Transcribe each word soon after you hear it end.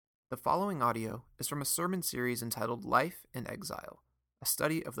The following audio is from a sermon series entitled Life in Exile, a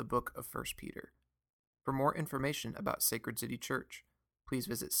study of the book of 1 Peter. For more information about Sacred City Church, please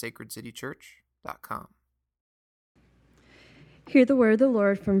visit sacredcitychurch.com. Hear the word of the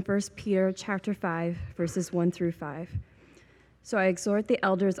Lord from 1 Peter chapter 5, verses 1 through 5. So I exhort the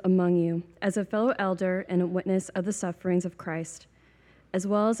elders among you, as a fellow elder and a witness of the sufferings of Christ, as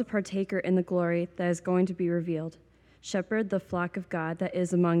well as a partaker in the glory that is going to be revealed. Shepherd the flock of God that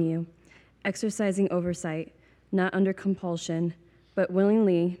is among you, exercising oversight, not under compulsion, but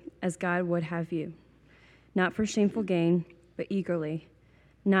willingly, as God would have you. Not for shameful gain, but eagerly,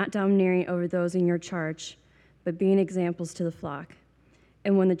 not domineering over those in your charge, but being examples to the flock.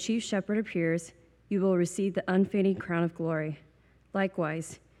 And when the chief shepherd appears, you will receive the unfading crown of glory.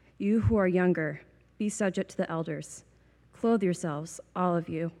 Likewise, you who are younger, be subject to the elders. Clothe yourselves, all of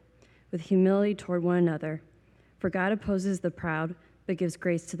you, with humility toward one another. For God opposes the proud, but gives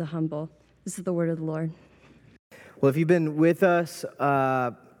grace to the humble. This is the word of the Lord. Well, if you've been with us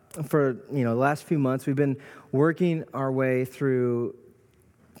for the last few months, we've been working our way through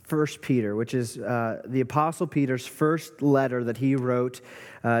 1 Peter, which is the Apostle Peter's first letter that he wrote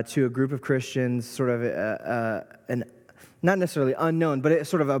to a group of Christians, sort of an not necessarily unknown, but it's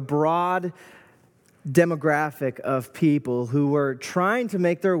sort of a broad demographic of people who were trying to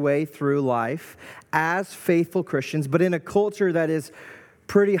make their way through life as faithful Christians, but in a culture that is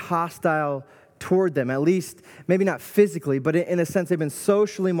pretty hostile toward them, at least maybe not physically, but in a sense they've been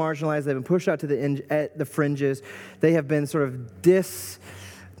socially marginalized, they've been pushed out to the fringes, they have been sort of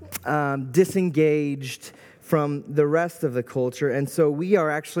disengaged from the rest of the culture. And so we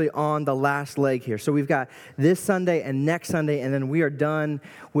are actually on the last leg here. So we've got this Sunday and next Sunday, and then we are done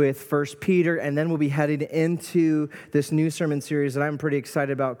with 1 Peter, and then we'll be heading into this new sermon series that I'm pretty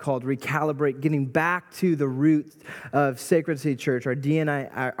excited about called Recalibrate, getting back to the roots of Sacred City Church, our DNA,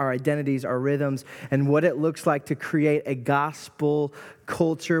 our identities, our rhythms, and what it looks like to create a gospel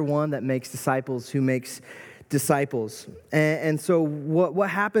culture, one that makes disciples who makes disciples. And so what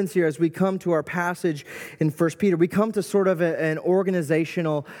happens here as we come to our passage in 1 Peter, we come to sort of an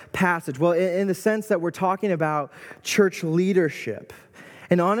organizational passage. Well, in the sense that we're talking about church leadership.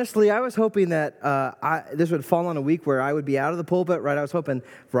 And honestly, I was hoping that this would fall on a week where I would be out of the pulpit, right? I was hoping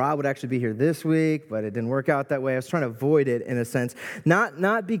Rob would actually be here this week, but it didn't work out that way. I was trying to avoid it in a sense.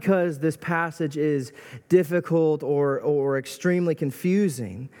 Not because this passage is difficult or extremely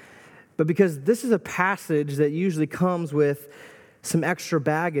confusing, but because this is a passage that usually comes with some extra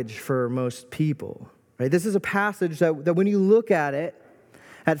baggage for most people, right? This is a passage that when you look at it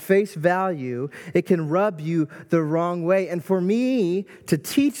at face value, it can rub you the wrong way. And for me to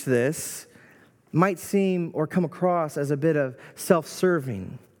teach this might seem or come across as a bit of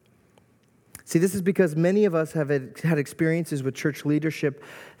self-serving. See, this is because many of us have had experiences with church leadership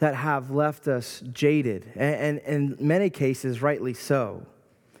that have left us jaded, and in many cases, rightly so.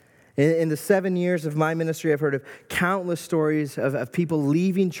 In the 7 years of my ministry, I've heard of countless stories of people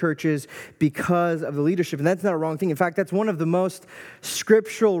leaving churches because of the leadership. And that's not a wrong thing. In fact, that's one of the most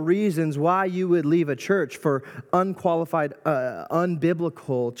scriptural reasons why you would leave a church, for unqualified,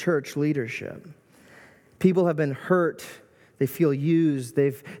 unbiblical church leadership. People have been hurt. They feel used.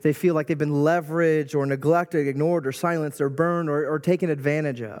 They feel like they've been leveraged or neglected, ignored, or silenced, or burned, or taken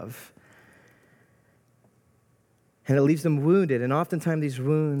advantage of. And it leaves them wounded. And oftentimes these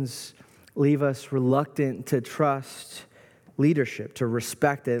wounds leave us reluctant to trust leadership, to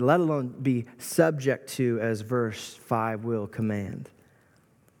respect it, let alone be subject to, as verse 5 will command.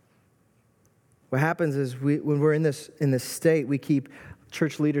 What happens is when we're in this state, we keep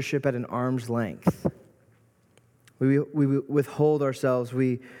church leadership at an arm's length. We withhold ourselves.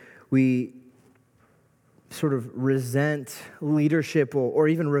 We sort of resent leadership or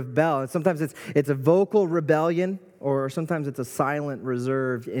even rebel. And sometimes it's a vocal rebellion, or sometimes it's a silent,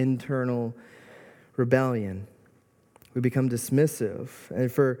 reserved, internal rebellion. We become dismissive.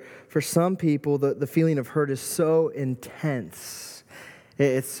 And for some people, the feeling of hurt is so intense.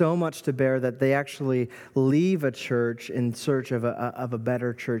 It's so much to bear that they actually leave a church in search of a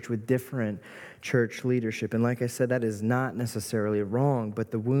better church with different church leadership. And like I said, that is not necessarily wrong,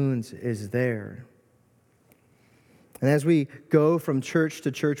 but the wounds is there. And as we go from church to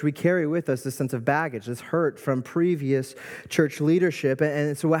church, we carry with us this sense of baggage, this hurt from previous church leadership.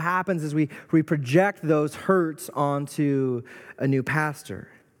 And so what happens is we project those hurts onto a new pastor.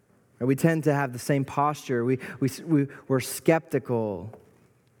 And we tend to have the same posture. We're skeptical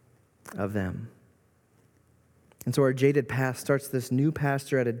of them. And so our jaded past starts this new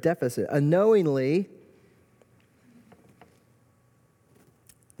pastor at a deficit. Unknowingly,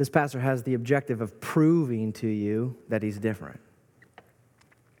 this pastor has the objective of proving to you that he's different.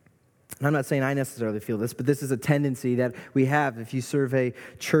 And I'm not saying I necessarily feel this, but this is a tendency that we have if you survey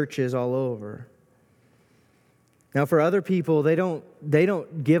churches all over. Now, for other people, they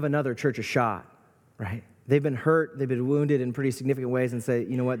don't give another church a shot, right? They've been hurt, they've been wounded in pretty significant ways and say,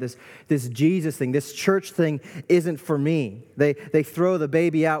 you know what, this Jesus thing, this church thing isn't for me. They throw the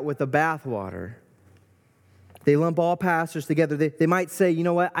baby out with the bathwater. They lump all pastors together. They might say, you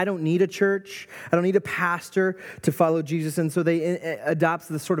know what, I don't need a church. I don't need a pastor to follow Jesus. And so they adopt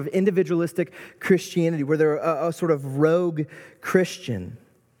this sort of individualistic Christianity where they're a sort of rogue Christian.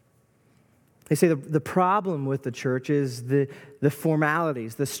 They say the problem with the church is the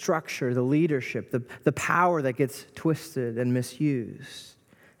formalities, the structure, the leadership, the power that gets twisted and misused.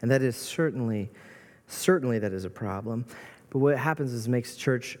 And that is certainly that is a problem. But what happens is it makes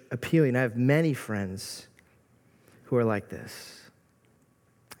church appealing. I have many friends who are like this.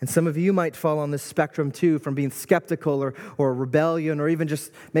 And some of you might fall on this spectrum too, from being skeptical or rebellion, or even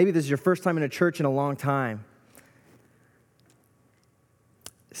just maybe this is your first time in a church in a long time.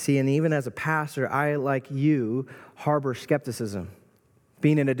 See, and even as a pastor, I, like you, harbor skepticism.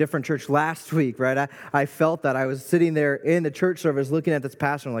 Being in a different church last week, right? I felt that. I was sitting there in the church service looking at this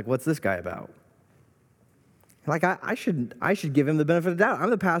pastor and like, what's this guy about? Like, I should give him the benefit of the doubt. I'm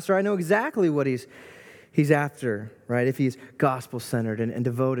the pastor. I know exactly what he's after, right? If he's gospel-centered and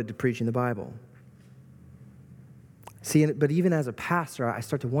devoted to preaching the Bible. See, but even as a pastor, I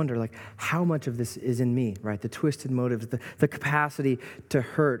start to wonder, like, how much of this is in me, right? The twisted motives, the capacity to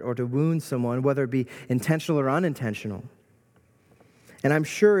hurt or to wound someone, whether it be intentional or unintentional. And I'm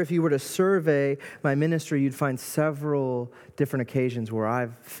sure if you were to survey my ministry, you'd find several different occasions where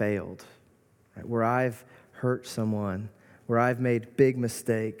I've failed, right? Where I've hurt someone, where I've made big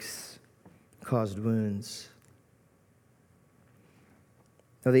mistakes, caused wounds.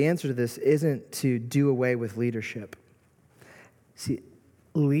 Now, the answer to this isn't to do away with leadership. See,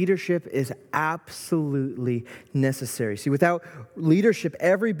 leadership is absolutely necessary. See, without leadership,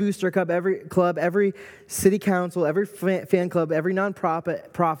 every booster club, every city council, every fan club, every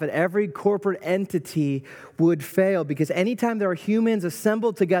nonprofit, every corporate entity would fail, because anytime there are humans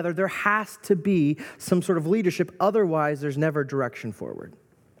assembled together, there has to be some sort of leadership. Otherwise, there's never direction forward.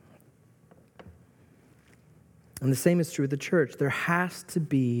 And the same is true with the church. There has to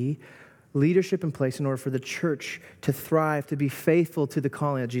be leadership in place in order for the church to thrive, to be faithful to the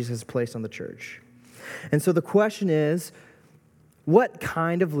calling that Jesus has placed on the church. And so the question is, what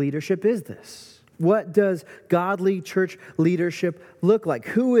kind of leadership is this? What does godly church leadership look like?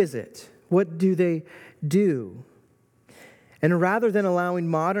 Who is it? What do they do? And rather than allowing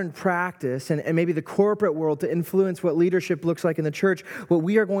modern practice and maybe the corporate world to influence what leadership looks like in the church, what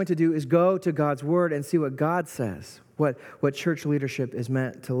we are going to do is go to God's word and see what God says, what church leadership is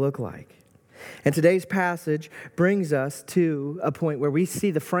meant to look like. And today's passage brings us to a point where we see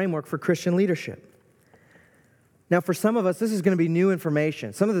the framework for Christian leadership. Now, for some of us, this is going to be new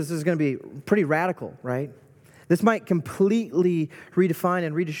information. Some of this is going to be pretty radical, right? This might completely redefine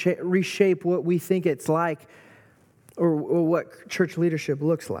and reshape what we think it's like, or what church leadership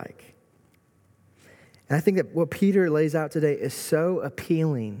looks like. And I think that what Peter lays out today is so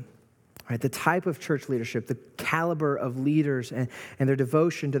appealing, right? The type of church leadership, the caliber of leaders and their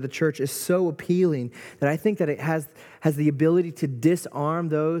devotion to the church is so appealing that I think that it has the ability to disarm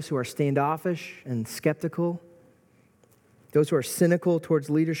those who are standoffish and skeptical, those who are cynical towards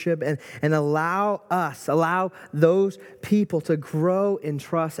leadership, and allow those people to grow in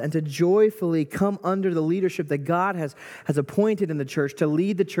trust and to joyfully come under the leadership that God has appointed in the church to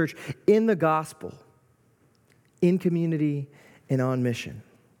lead the church in the gospel, in community, and on mission.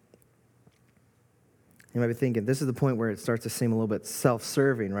 You might be thinking, this is the point where it starts to seem a little bit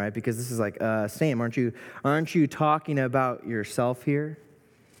self-serving, right? Because this is like, Sam, aren't you talking about yourself here?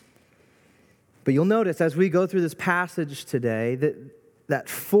 But you'll notice as we go through this passage today that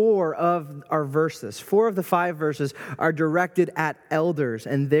 4 of the 5 verses are directed at elders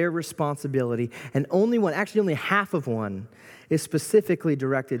and their responsibility, and only half of one is specifically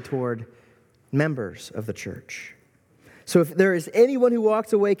directed toward members of the church. So if there is anyone who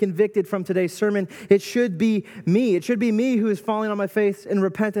walks away convicted from today's sermon, it should be me. It should be me who is falling on my face in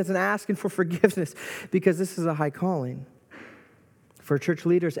repentance and asking for forgiveness, because this is a high calling for church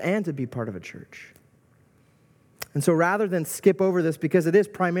leaders and to be part of a church. And so rather than skip over this, because it is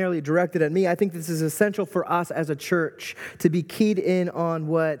primarily directed at me, I think this is essential for us as a church to be keyed in on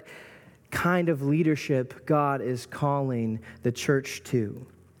what kind of leadership God is calling the church to.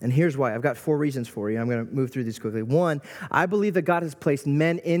 And here's why. I've got 4 reasons for you. I'm going to move through these quickly. 1, I believe that God has placed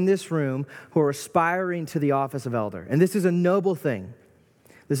men in this room who are aspiring to the office of elder. And this is a noble thing.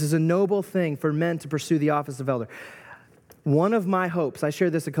 This is a noble thing for men to pursue the office of elder. One of my hopes, I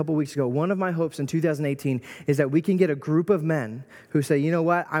shared this a couple weeks ago, one of my hopes in 2018 is that we can get a group of men who say, you know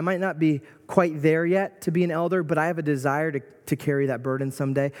what, I might not be quite there yet to be an elder, but I have a desire to carry that burden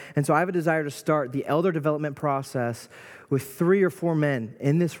someday. And so I have a desire to start the elder development process with 3 or 4 men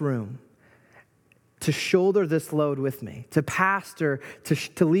in this room to shoulder this load with me, to pastor,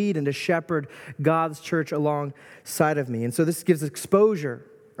 to lead and to shepherd God's church alongside of me. And so this gives exposure.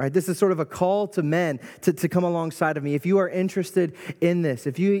 Right? This is sort of a call to men to come alongside of me. If you are interested in this,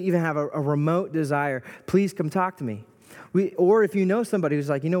 if you even have a remote desire, please come talk to me. Or if you know somebody who's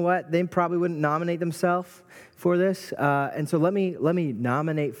like, you know what, they probably wouldn't nominate themselves for this, and so let me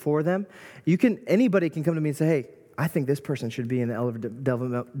nominate for them. Anybody can come to me and say, hey, I think this person should be in the elder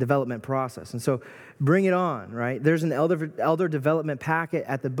development process. And so bring it on, right? There's an elder development packet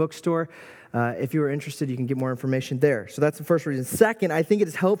at the bookstore. If you are interested, you can get more information there. So that's the first reason. Second, I think it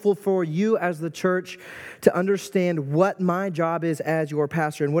is helpful for you as the church to understand what my job is as your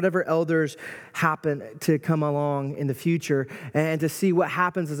pastor and whatever elders happen to come along in the future, and to see what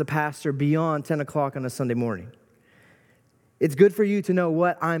happens as a pastor beyond 10 o'clock on a Sunday morning. It's good for you to know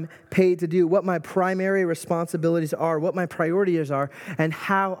what I'm paid to do, what my primary responsibilities are, what my priorities are, and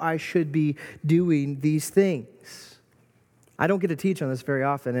how I should be doing these things. I don't get to teach on this very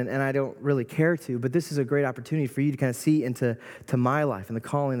often, and I don't really care to, but this is a great opportunity for you to kind of see into my life and the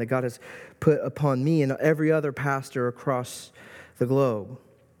calling that God has put upon me and every other pastor across the globe.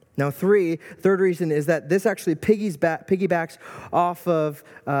 Now, third reason is that this actually piggybacks off of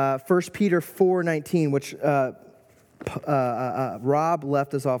 1 Peter 4:19, which Rob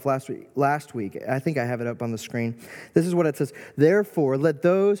left us off last week. I think I have it up on the screen. This is what it says. Therefore, let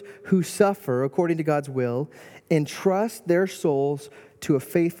those who suffer according to God's will entrust their souls to a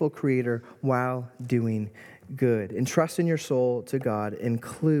faithful Creator while doing good. Entrusting your soul to God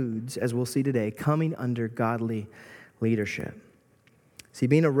includes, as we'll see today, coming under godly leadership. See,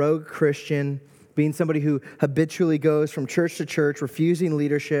 being a rogue Christian, being somebody who habitually goes from church to church, refusing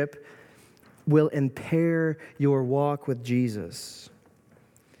leadership, will impair your walk with Jesus.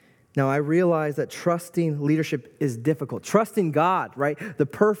 Now, I realize that trusting leadership is difficult. Trusting God, right? The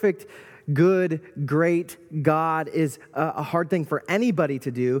perfect, good, great God is a hard thing for anybody to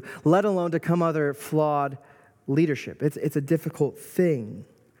do, let alone to come under flawed leadership. It's a difficult thing.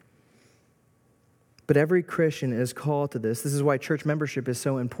 But every Christian is called to this. This is why church membership is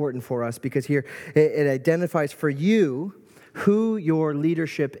so important for us, because here it identifies for you who your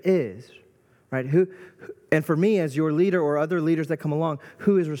leadership is. Right? And for me, as your leader or other leaders that come along,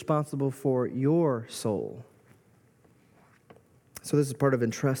 who is responsible for your soul? So this is part of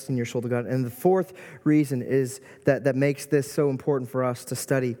entrusting your soul to God. And the fourth reason is that makes this so important for us to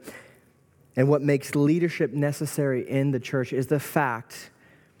study, and what makes leadership necessary in the church, is the fact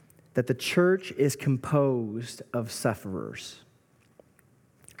that the church is composed of sufferers.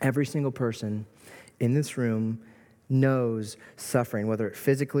 Every single person in this room knows suffering, whether it's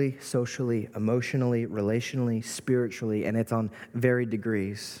physically, socially, emotionally, relationally, spiritually, and it's on varied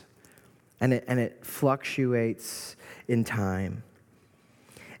degrees. And it fluctuates in time.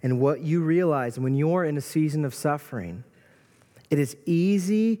 And what you realize when you're in a season of suffering, it is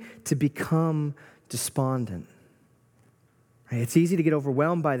easy to become despondent. It's easy to get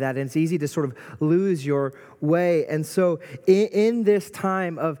overwhelmed by that, and it's easy to sort of lose your way. And so in this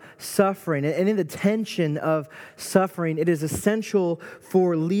time of suffering and in the tension of suffering, it is essential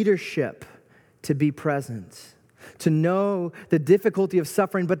for leadership to be present, to know the difficulty of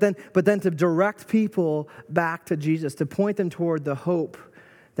suffering, but then to direct people back to Jesus, to point them toward the hope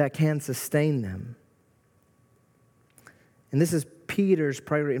that can sustain them. And this is Peter's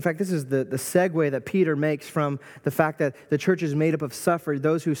priority. In fact, this is the segue that Peter makes from the fact that the church is made up of suffering,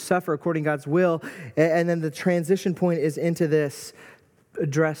 those who suffer according to God's will. And then the transition point is into this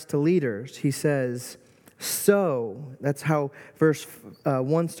address to leaders. He says, so, that's how verse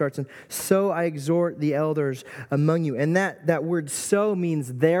 1 starts. And so I exhort the elders among you. And that word so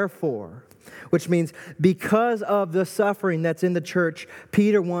means therefore, which means because of the suffering that's in the church,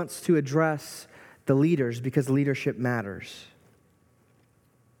 Peter wants to address the leaders because leadership matters.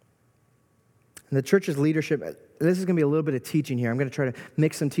 And the church's leadership, this is going to be a little bit of teaching here. I'm going to try to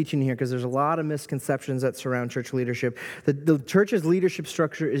mix some teaching here because there's a lot of misconceptions that surround church leadership. The church's leadership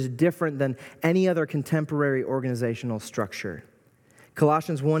structure is different than any other contemporary organizational structure.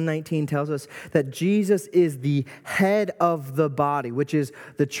 Colossians 1:19 tells us that Jesus is the head of the body, which is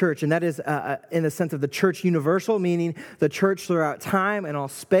the church. And that is in the sense of the church universal, meaning the church throughout time and all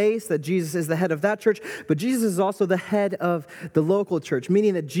space, that Jesus is the head of that church. But Jesus is also the head of the local church,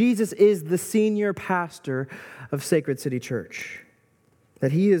 meaning that Jesus is the senior pastor of Sacred City Church,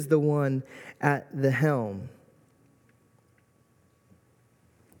 that he is the one at the helm.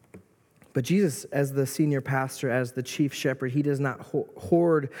 But Jesus, as the senior pastor, as the chief shepherd, he does not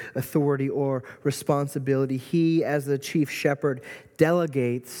hoard authority or responsibility. He, as the chief shepherd,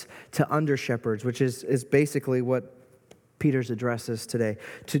 delegates to under-shepherds, which is basically what Peter's addresses today,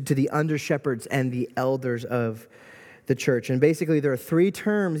 to the under-shepherds and the elders of the church. And basically, there are three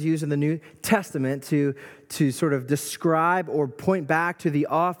terms used in the New Testament to sort of describe or point back to the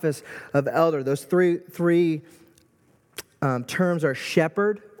office of elder. Those three terms are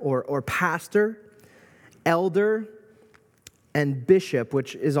shepherd or pastor, elder, and bishop,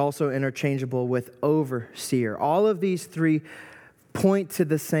 which is also interchangeable with overseer. All of these three point to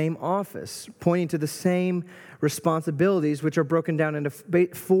the same office, pointing to the same responsibilities, which are broken down into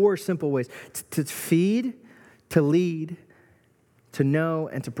four simple ways: to feed, to lead, to know,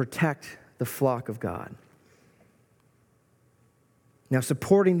 and to protect the flock of God. Now,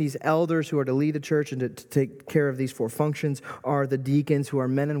 supporting these elders who are to lead the church and to take care of these four functions are the deacons, who are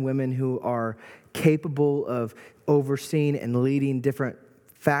men and women who are capable of overseeing and leading different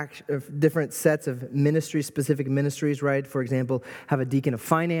sets of ministries, specific ministries, right? For example, have a deacon of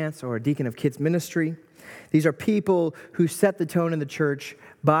finance or a deacon of kids ministry. These are people who set the tone in the church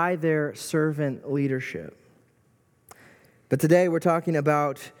by their servant leadership. But today we're talking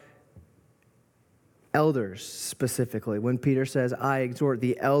about elders specifically, when Peter says, I exhort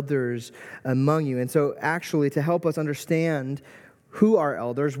the elders among you. And so actually, to help us understand who are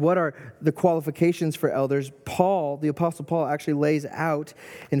elders, what are the qualifications for elders, the Apostle Paul actually lays out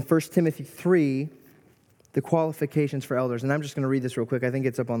in 1 Timothy 3 the qualifications for elders. And I'm just going to read this real quick. I think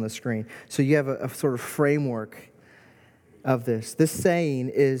it's up on the screen. So you have a sort of framework of this. This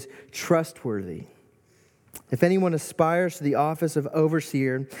saying is trustworthy. If anyone aspires to the office of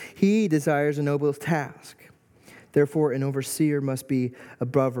overseer, he desires a noble task. Therefore, an overseer must be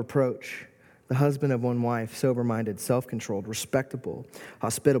above reproach, the husband of one wife, sober-minded, self-controlled, respectable,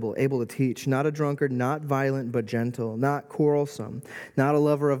 hospitable, able to teach, not a drunkard, not violent, but gentle, not quarrelsome, not a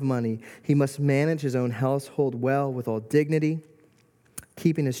lover of money. He must manage his own household well with all dignity,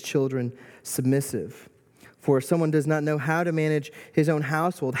 keeping his children submissive. For if someone does not know how to manage his own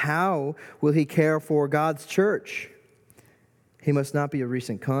household, how will he care for God's church? He must not be a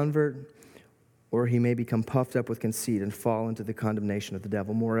recent convert, or he may become puffed up with conceit and fall into the condemnation of the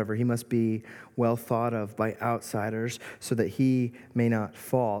devil. Moreover, he must be well thought of by outsiders, so that he may not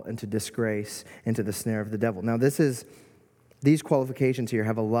fall into disgrace, into the snare of the devil. Now, these qualifications here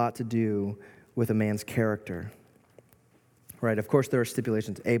have a lot to do with a man's character, right? Of course, there are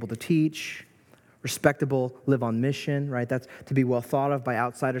stipulations: able to teach, respectable, live on mission, right? That's to be well thought of by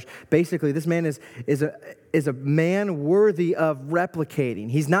outsiders. Basically, this man is a man worthy of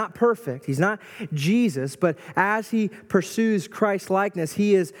replicating. He's not perfect. He's not Jesus, but as he pursues Christ-likeness,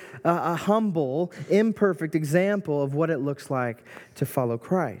 he is a humble, imperfect example of what it looks like to follow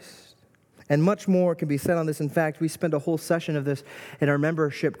Christ. And much more can be said on this. In fact, we spent a whole session of this in our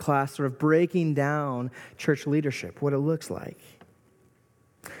membership class, sort of breaking down church leadership, what it looks like.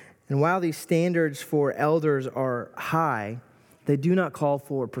 And while these standards for elders are high, they do not call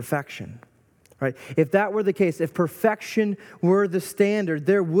for perfection, right? If that were the case, if perfection were the standard,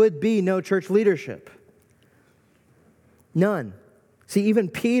 there would be no church leadership. None. See, even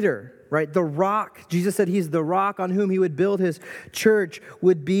Peter, right, the rock, Jesus said he's the rock on whom he would build his church,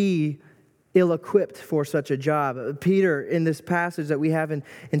 would be ill-equipped for such a job. Peter, in this passage that we have in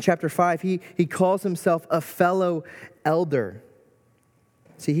chapter 5, he calls himself a fellow elder.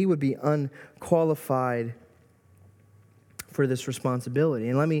 See, he would be unqualified for this responsibility.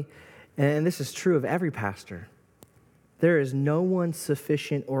 And this is true of every pastor. There is no one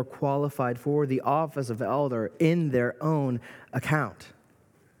sufficient or qualified for the office of elder in their own account.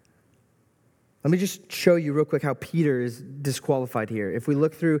 Let me just show you real quick how Peter is disqualified here. If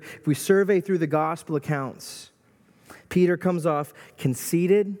we survey through the gospel accounts, Peter comes off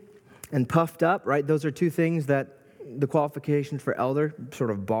conceited and puffed up, right? Those are two things that the qualifications for elder sort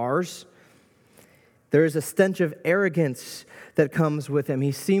of bars. There is a stench of arrogance that comes with him.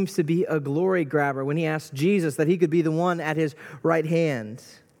 He seems to be a glory grabber when he asks Jesus that he could be the one at his right hand.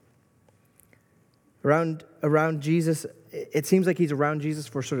 Around Jesus, it seems like he's around Jesus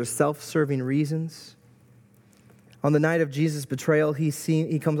for sort of self-serving reasons. On the night of Jesus' betrayal,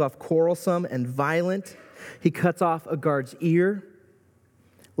 he comes off quarrelsome and violent. He cuts off a guard's ear.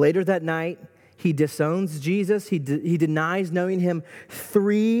 Later that night, he disowns Jesus. He denies knowing him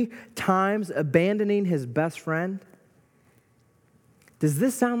 3 times, abandoning his best friend. Does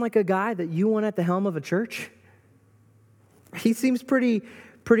this sound like a guy that you want at the helm of a church? He seems pretty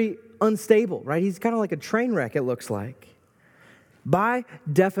unstable, right? He's kind of like a train wreck, it looks like. By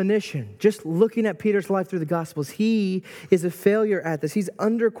definition, just looking at Peter's life through the Gospels, he is a failure at this. He's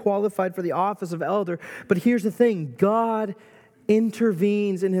underqualified for the office of elder. But here's the thing, God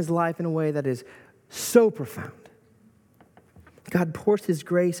intervenes in his life in a way that is so profound. God pours his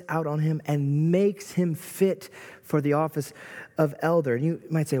grace out on him and makes him fit for the office of elder. And you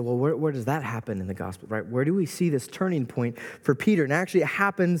might say, well, where does that happen in the gospel, right? Where do we see this turning point for Peter? And actually, it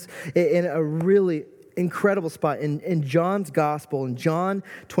happens in a really incredible spot in John's gospel, in John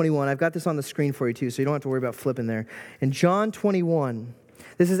 21. I've got this on the screen for you too, so you don't have to worry about flipping there. In John 21,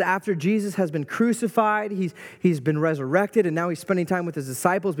 this is after Jesus has been crucified, he's been resurrected, and now he's spending time with his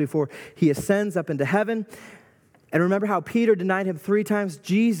disciples before he ascends up into heaven. And remember how Peter denied him 3 times?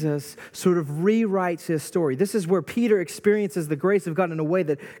 Jesus sort of rewrites his story. This is where Peter experiences the grace of God in a way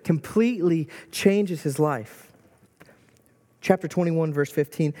that completely changes his life. Chapter 21, verse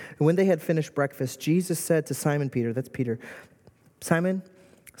 15. And when they had finished breakfast, Jesus said to Simon Peter, that's Peter, Simon,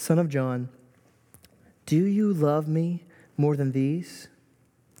 son of John, do you love me more than these?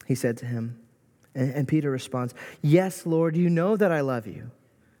 He said to him. And Peter responds, yes, Lord, you know that I love you.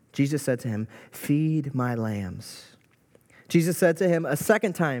 Jesus said to him, feed my lambs. Jesus said to him a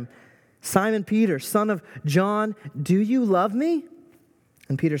second time, Simon Peter, son of John, do you love me?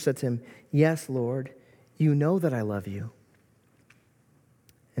 And Peter said to him, yes, Lord, you know that I love you.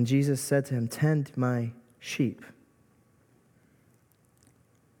 And Jesus said to him, tend my sheep.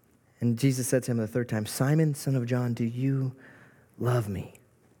 And Jesus said to him the third time, Simon, son of John, do you love me?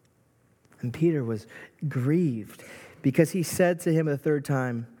 And Peter was grieved because he said to him the third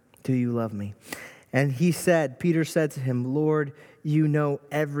time, do you love me? And Peter said to him, Lord, you know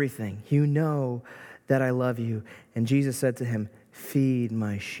everything. You know that I love you. And Jesus said to him, feed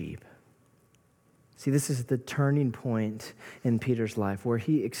my sheep. See, this is the turning point in Peter's life where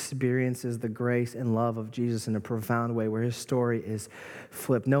he experiences the grace and love of Jesus in a profound way, where his story is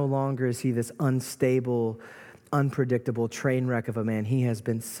flipped. No longer is he this unstable, unpredictable train wreck of a man. He has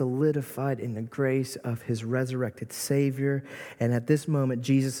been solidified in the grace of his resurrected Savior. And at this moment,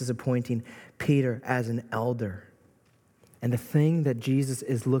 Jesus is appointing Peter as an elder. And the thing that Jesus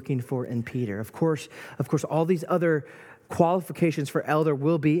is looking for in Peter, of course, all these other qualifications for elder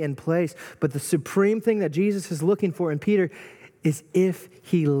will be in place. But the supreme thing that Jesus is looking for in Peter is if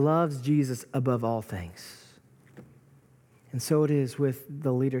he loves Jesus above all things. And so it is with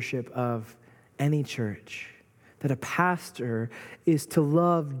the leadership of any church, that a pastor is to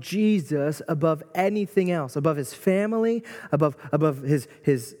love Jesus above anything else, above his family, above his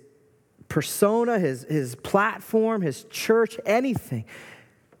persona, his platform, his church, anything.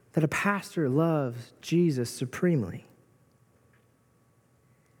 That a pastor loves Jesus supremely.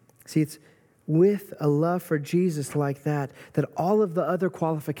 See, it's with a love for Jesus like that all of the other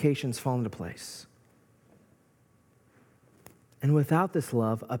qualifications fall into place. And without this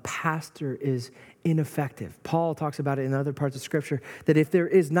love, a pastor is ineffective. Paul talks about it in other parts of Scripture, that if there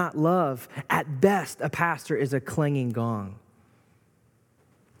is not love, at best, a pastor is a clanging gong.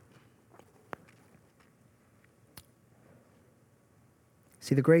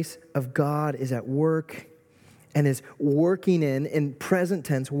 See, the grace of God is at work and is working in present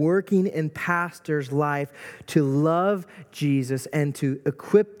tense, working in pastors' life to love Jesus and to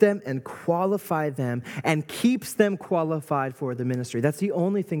equip them and qualify them and keeps them qualified for the ministry. That's the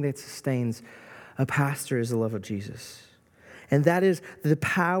only thing that sustains a pastor, is the love of Jesus. And that is the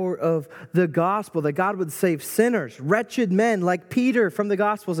power of the gospel, that God would save sinners, wretched men like Peter from the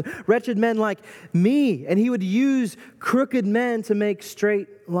Gospels, wretched men like me, and he would use crooked men to make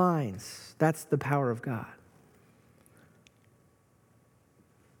straight lines. That's the power of God.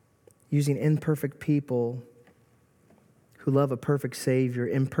 Using imperfect people who love a perfect Savior,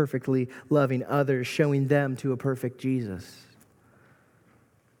 imperfectly loving others, showing them to a perfect Jesus.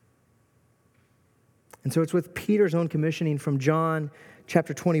 And so it's with Peter's own commissioning from John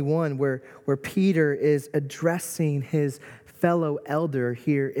chapter 21 where Peter is addressing his fellow elder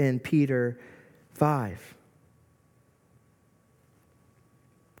here in Peter 5.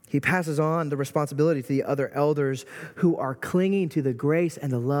 He passes on the responsibility to the other elders who are clinging to the grace and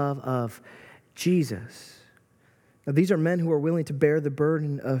the love of Jesus. Now, these are men who are willing to bear the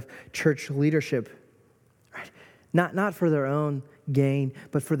burden of church leadership, right? Not for their own gain,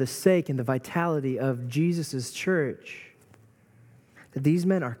 but for the sake and the vitality of Jesus' church. That these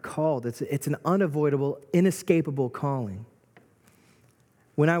men are called. It's an unavoidable, inescapable calling.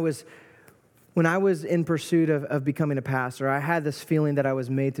 When I was in pursuit of becoming a pastor, I had this feeling that I was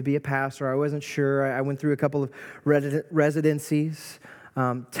made to be a pastor. I wasn't sure. I went through a couple of residencies,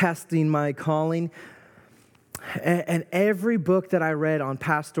 testing my calling. And every book that I read on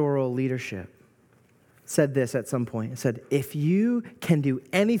pastoral leadership said this at some point. It said, if you can do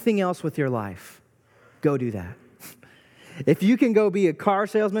anything else with your life, go do that. If you can go be a car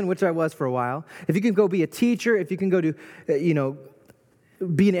salesman, which I was for a while, if you can go be a teacher, if you can go do,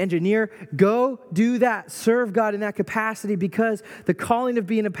 be an engineer, go do that. Serve God in that capacity, because the calling of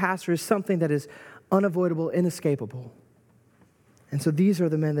being a pastor is something that is unavoidable, inescapable. And so these are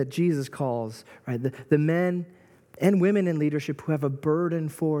the men that Jesus calls, right? The men and women in leadership who have a burden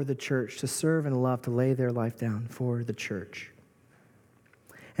for the church to serve and love, to lay their life down for the church.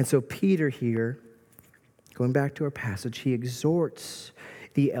 And so Peter here, going back to our passage, he exhorts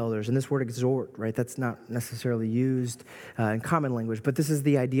the elders. And this word exhort, right, that's not necessarily used in common language, but this is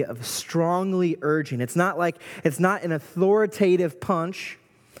the idea of strongly urging. It's not an authoritative punch.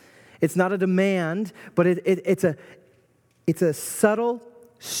 It's not a demand, but it's a subtle,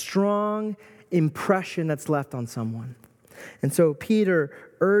 strong impression that's left on someone. And so Peter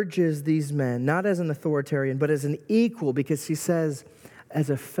urges these men, not as an authoritarian, but as an equal, because he says, as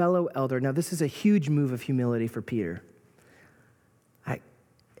a fellow elder. Now, this is a huge move of humility for Peter.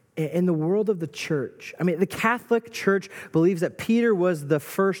 In the world of the church, the Catholic Church believes that Peter was the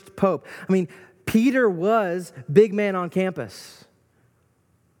first pope. Peter was big man on campus.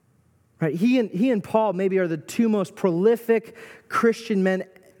 Right? He and Paul maybe are the two most prolific Christian men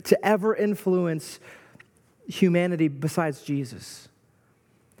to ever influence humanity besides Jesus.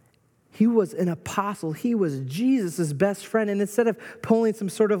 He was an apostle. He was Jesus' best friend. And instead of pulling some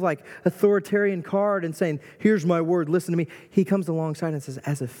sort of authoritarian card and saying, here's my word, listen to me, he comes alongside and says,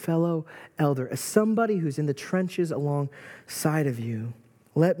 as a fellow elder, as somebody who's in the trenches alongside of you,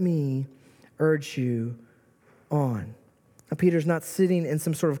 let me urge you on. Now, Peter's not sitting in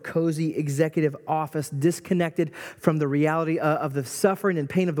some sort of cozy executive office, disconnected from the reality of the suffering and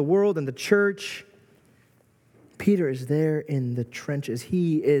pain of the world and the church. Peter is there in the trenches.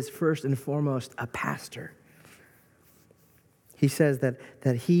 He is first and foremost a pastor. He says that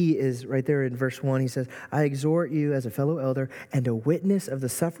he is, right there in verse 1, he says, I exhort you as a fellow elder and a witness of the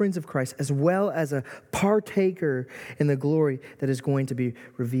sufferings of Christ, as well as a partaker in the glory that is going to be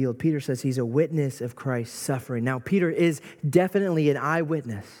revealed. Peter says he's a witness of Christ's suffering. Now, Peter is definitely an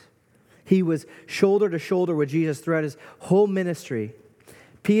eyewitness. He was shoulder to shoulder with Jesus throughout his whole ministry.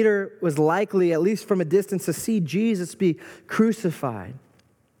 Peter was likely, at least from a distance, to see Jesus be crucified.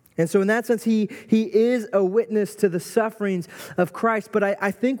 And so in that sense, he is a witness to the sufferings of Christ. But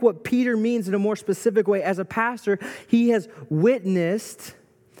I think what Peter means in a more specific way, as a pastor, he has witnessed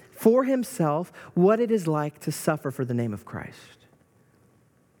for himself what it is like to suffer for the name of Christ.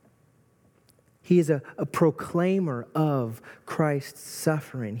 He is a proclaimer of Christ's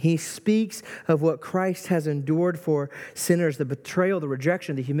suffering. He speaks of what Christ has endured for sinners, the betrayal, the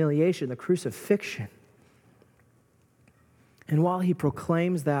rejection, the humiliation, the crucifixion. And while he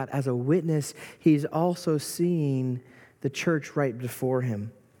proclaims that as a witness, he's also seeing the church right before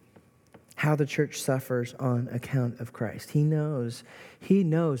him, how the church suffers on account of Christ. He knows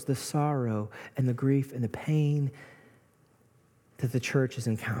the sorrow and the grief and the pain that the church is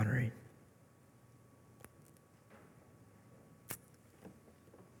encountering.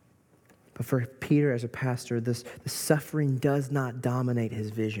 But for Peter as a pastor, the suffering does not dominate his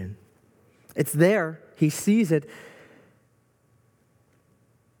vision. It's there. He sees it.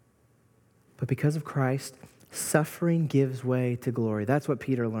 But because of Christ, suffering gives way to glory. That's what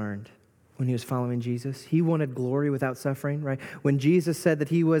Peter learned when he was following Jesus. He wanted glory without suffering, right? When Jesus said that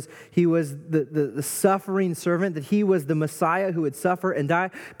he was the suffering servant, that he was the Messiah who would suffer and die,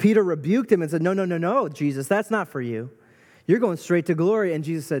 Peter rebuked him and said, no, Jesus, that's not for you. You're going straight to glory. And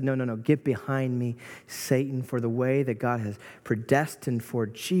Jesus said, no, get behind me, Satan, for the way that God has predestined for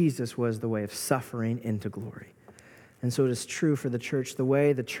Jesus was the way of suffering into glory. And so it is true for the church. The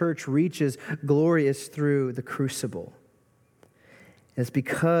way the church reaches glory is through the crucible. It's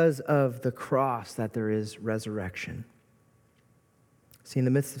because of the cross that there is resurrection. See, in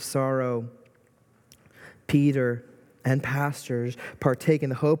the midst of sorrow, Peter and pastors partake in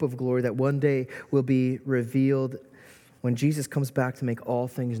the hope of glory that one day will be revealed when Jesus comes back to make all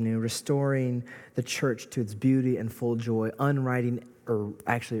things new, restoring the church to its beauty and full joy, unwriting, or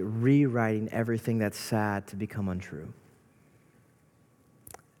actually rewriting everything that's sad to become untrue.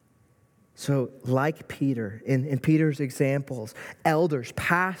 So like Peter, in Peter's examples, elders,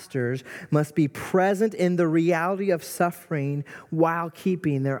 pastors must be present in the reality of suffering while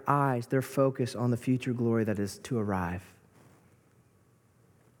keeping their eyes, their focus on the future glory that is to arrive.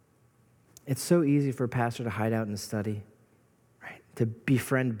 It's so easy for a pastor to hide out and study, right? To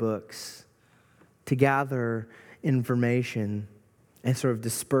befriend books, to gather information and sort of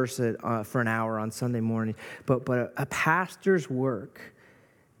disperse it for an hour on Sunday morning. But a pastor's work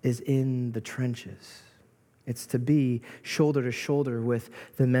is in the trenches. It's to be shoulder to shoulder with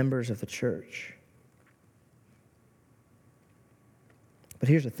the members of the church. But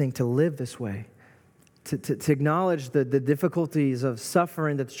here's the thing, to live this way, to acknowledge the difficulties of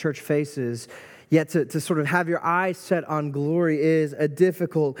suffering that the church faces, yet to sort of have your eyes set on glory is a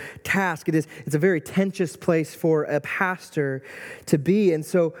difficult task. It's a very tenuous place for a pastor to be, and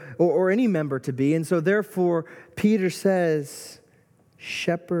so, or any member to be. And so therefore, Peter says,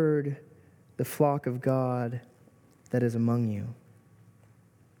 shepherd the flock of God that is among you.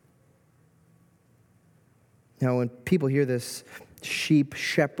 Now, when people hear this sheep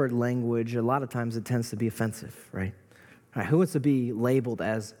shepherd language, a lot of times it tends to be offensive, right? All right, who wants to be labeled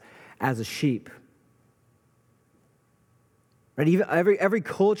as a sheep? Right? Even every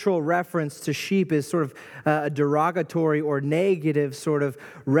cultural reference to sheep is sort of a derogatory or negative sort of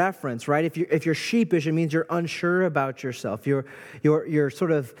reference, right? If you're sheepish, it means you're unsure about yourself. You're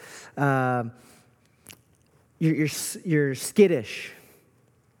sort of you're skittish,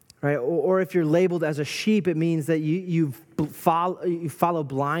 right? Or if you're labeled as a sheep, it means that you follow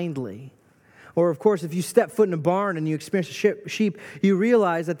blindly. Or of course, if you step foot in a barn and you experience a sheep, you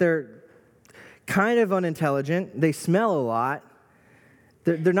realize that they're kind of unintelligent. They smell a lot.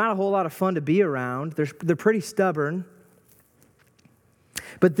 They're not a whole lot of fun to be around. They're pretty stubborn.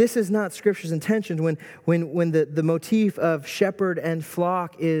 But this is not Scripture's intention when the motif of shepherd and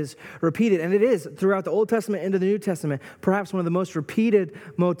flock is repeated. And it is throughout the Old Testament into the New Testament, perhaps one of the most repeated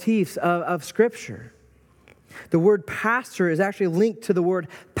motifs of Scripture. The word pastor is actually linked to the word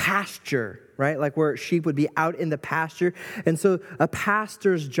pasture, right? Like where sheep would be out in the pasture. And so a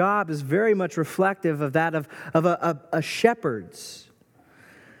pastor's job is very much reflective of that of a shepherd's.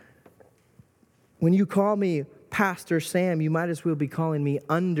 When you call me Pastor Sam, you might as well be calling me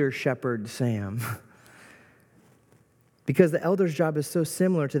Under Shepherd Sam. Because the elder's job is so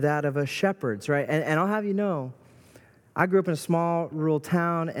similar to that of a shepherd's, right? And I'll have you know, I grew up in a small rural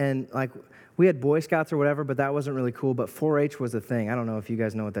town, and like we had Boy Scouts or whatever, but that wasn't really cool. But 4-H was a thing. I don't know if you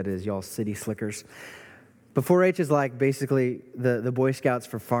guys know what that is, y'all city slickers. But 4-H is like basically the Boy Scouts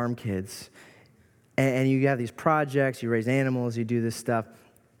for farm kids. And you have these projects, you raise animals, you do this stuff.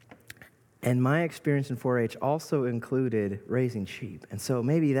 And my experience in 4-H also included raising sheep. And so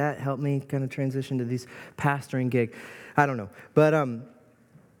maybe that helped me kind of transition to this pastoring gig. I don't know.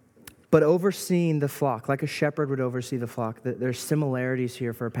 But overseeing the flock, like a shepherd would oversee the flock, there's similarities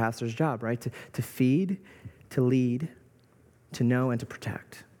here for a pastor's job, right? To feed, to lead, to know, and to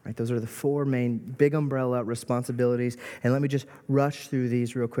protect. Right? Those are the four main big umbrella responsibilities. And let me just rush through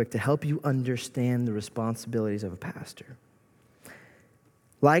these real quick to help you understand the responsibilities of a pastor.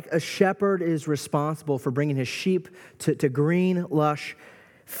 Like a shepherd is responsible for bringing his sheep to green, lush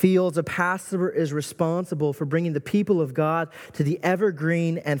fields, a pastor is responsible for bringing the people of God to the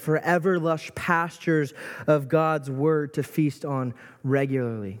evergreen and forever lush pastures of God's word to feast on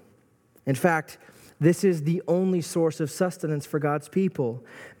regularly. In fact, this is the only source of sustenance for God's people.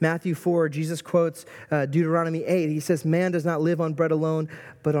 Matthew 4, Jesus quotes Deuteronomy 8. He says, "Man does not live on bread alone,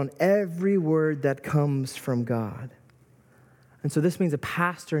 but on every word that comes from God." And so this means a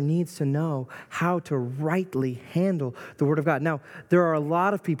pastor needs to know how to rightly handle the Word of God. Now, there are a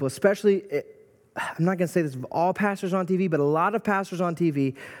lot of people, especially, I'm not going to say this of all pastors on TV, but a lot of pastors on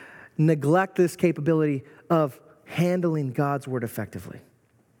TV neglect this capability of handling God's Word effectively.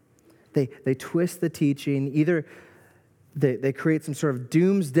 They twist the teaching, either they create some sort of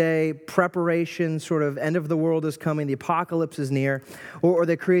doomsday preparation, sort of end of the world is coming, the apocalypse is near, or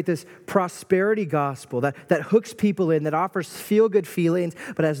they create this prosperity gospel that hooks people in, that offers feel-good feelings,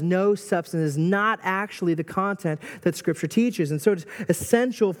 but has no substance, is not actually the content that Scripture teaches. And so it's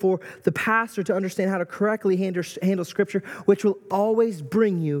essential for the pastor to understand how to correctly handle Scripture, which will always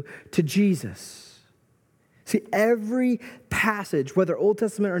bring you to Jesus. See, every passage, whether Old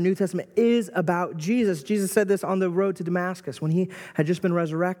Testament or New Testament, is about Jesus. Jesus said this on the road to Damascus when he had just been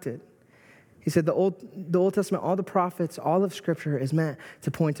resurrected. He said the Old Testament, all the prophets, all of Scripture is meant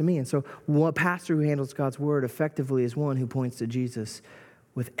to point to me. And so one pastor who handles God's word effectively is one who points to Jesus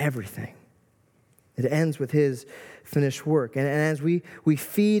with everything. It ends with his finished work. And as we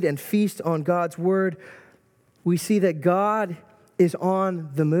feed and feast on God's word, we see that God is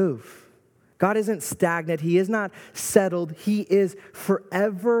on the move. God isn't stagnant. He is not settled. He is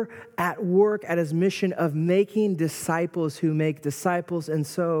forever at work at his mission of making disciples who make disciples. And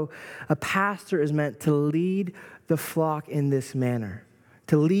so a pastor is meant to lead the flock in this manner,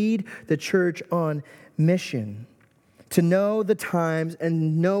 to lead the church on mission, to know the times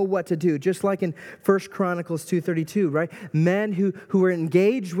and know what to do. Just like in 1 Chronicles 2:32, right? Men who were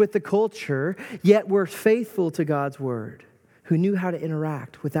engaged with the culture, yet were faithful to God's word, who knew how to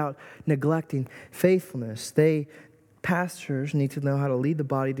interact without neglecting faithfulness. Pastors need to know how to lead the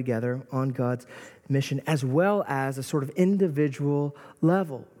body together on God's mission, as well as a sort of individual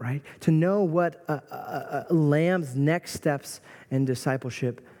level, right? To know what a lamb's next steps in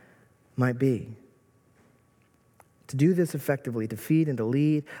discipleship might be. To do this effectively, to feed and to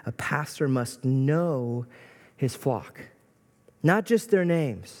lead, a pastor must know his flock, not just their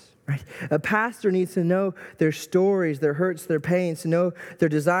names. Right? A pastor needs to know their stories, their hurts, their pains, to know their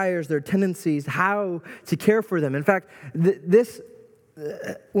desires, their tendencies, how to care for them. In fact,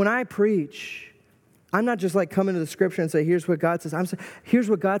 when I preach, I'm not just like coming to the scripture and say, here's what God says. I'm saying, here's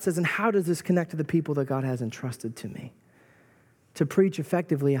what God says, and how does this connect to the people that God has entrusted to me? To preach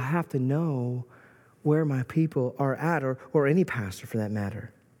effectively, I have to know where my people are at, or any pastor for that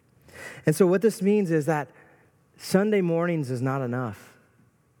matter. And so what this means is that Sunday mornings is not enough.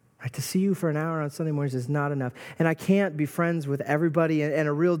 Right, to see you for an hour on Sunday mornings is not enough. And I can't be friends with everybody in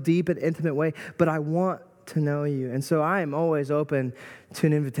a real deep and intimate way, but I want to know you. And so I am always open to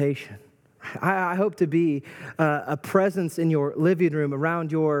an invitation. I hope to be a presence in your living room,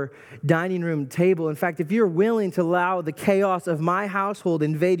 around your dining room table. In fact, if you're willing to allow the chaos of my household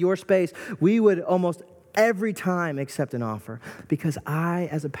invade your space, we would almost every time accept an offer, because I,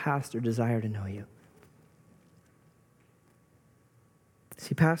 as a pastor, desire to know you.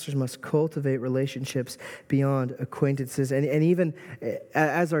 See, pastors must cultivate relationships beyond acquaintances. And even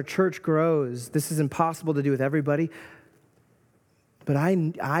as our church grows, this is impossible to do with everybody. But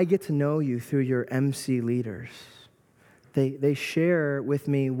I get to know you through your MC leaders. They share with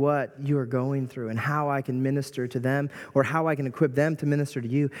me what you are going through and how I can minister to them, or how I can equip them to minister to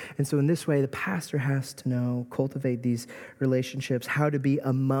you. And so in this way, the pastor has to know, cultivate these relationships, how to be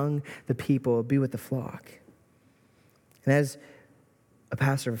among the people, be with the flock. And as a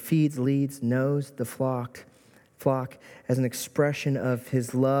pastor feeds, leads, knows the flock as an expression of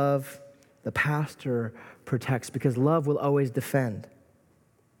his love, the pastor protects, because love will always defend.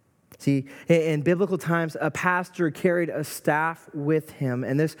 See, in biblical times, a pastor carried a staff with him,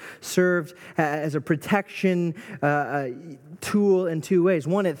 and this served as a protection tool in two ways.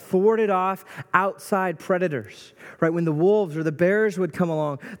 One, it thwarted off outside predators, right? When the wolves or the bears would come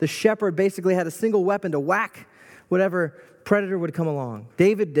along, the shepherd basically had a single weapon to whack whatever predator would come along.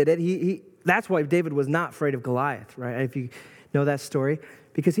 David did it. That's why David was not afraid of Goliath, right? If you know that story,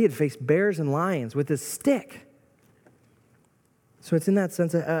 because he had faced bears and lions with his stick. So it's in that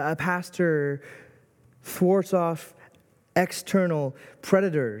sense, a pastor thwarts off external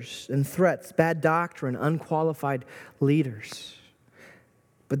predators and threats, bad doctrine, unqualified leaders.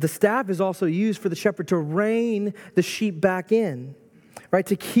 But the staff is also used for the shepherd to rein the sheep back in, right?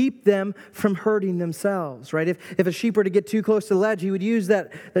 To keep them from hurting themselves, right? If a sheep were to get too close to the ledge, he would use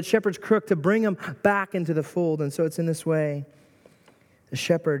that shepherd's crook to bring them back into the fold. And so it's in this way the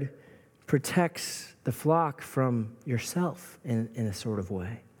shepherd protects the flock from yourself in a sort of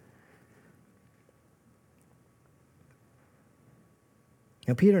way.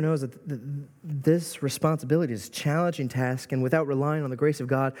 Now, Peter knows that this responsibility is a challenging task, and without relying on the grace of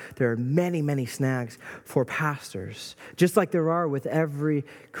God, there are many, many snags for pastors, just like there are with every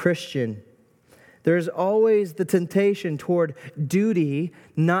Christian. There's always the temptation toward duty,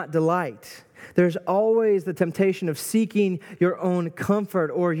 not delight. There's always the temptation of seeking your own comfort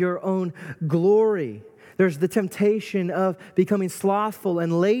or your own glory. There's the temptation of becoming slothful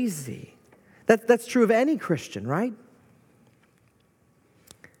and lazy. That's true of any Christian, right?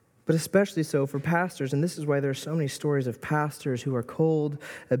 But especially so for pastors, and this is why there are so many stories of pastors who are cold,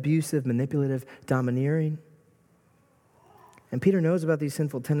 abusive, manipulative, domineering. And Peter knows about these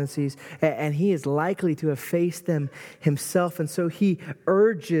sinful tendencies, and he is likely to have faced them himself. And so he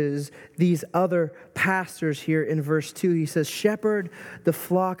urges these other pastors here in verse 2. He says, shepherd the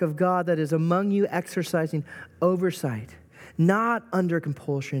flock of God that is among you, exercising oversight, not under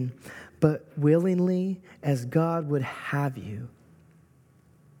compulsion, but willingly as God would have you.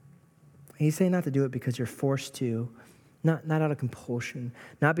 He's saying not to do it because you're forced to, not out of compulsion,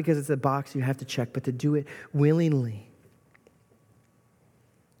 not because it's a box you have to check, but to do it willingly.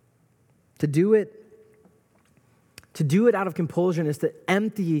 To do it out of compulsion is to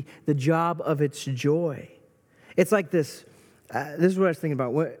empty the job of its joy. It's like this. This is what I was thinking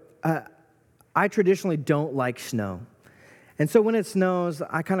about. I traditionally don't like snow. And so when it snows,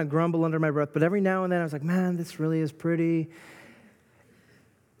 I kind of grumble under my breath. But every now and then I was like, man, this really is pretty.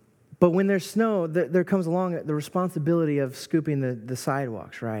 But when there's snow, there comes along the responsibility of scooping the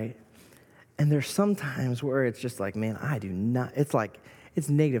sidewalks, right? And there's some times where it's just like, man, I do not. It's like it's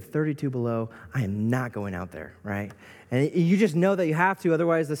negative 32 below. I am not going out there, right? And you just know that you have to.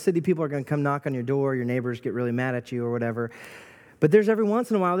 Otherwise, the city people are going to come knock on your door. Your neighbors get really mad at you or whatever. But there's every once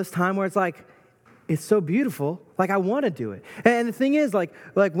in a while this time where it's like, it's so beautiful, like I want to do it. And the thing is, like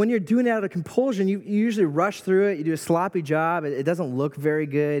when you're doing it out of compulsion, you usually rush through it. You do a sloppy job. It doesn't look very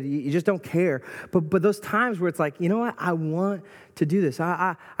good. You just don't care. But those times where it's like, you know what? I want to do this.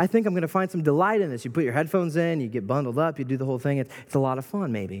 I think I'm going to find some delight in this. You put your headphones in, you get bundled up, you do the whole thing. It's a lot of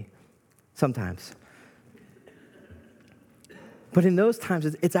fun, maybe, sometimes. But in those times,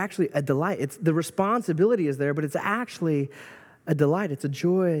 it's actually a delight. The responsibility is there, but it's actually a delight. It's a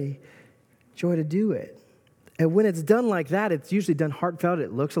joy to do it. And when it's done like that, it's usually done heartfelt.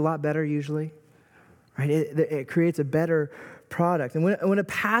 It looks a lot better usually, right? It creates a better product. And when a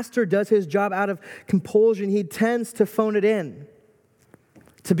pastor does his job out of compulsion, he tends to phone it in,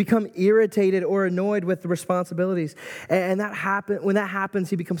 to become irritated or annoyed with the responsibilities. And when that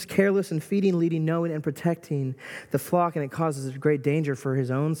happens, he becomes careless in feeding, leading, knowing, and protecting the flock, and it causes great danger for his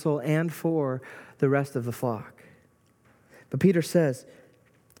own soul and for the rest of the flock. But Peter says,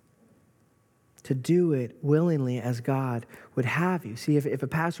 to do it willingly as God would have you. See, if a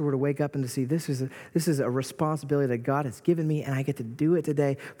pastor were to wake up and to see this is a responsibility that God has given me and I get to do it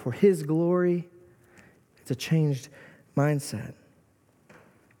today for his glory, it's a changed mindset.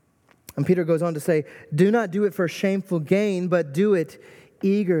 And Peter goes on to say, do not do it for shameful gain, but do it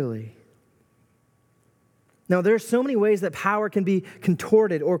eagerly. Now, there are so many ways that power can be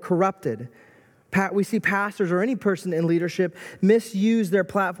contorted or corrupted. We see pastors or any person in leadership misuse their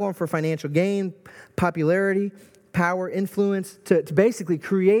platform for financial gain, popularity, power, influence, to basically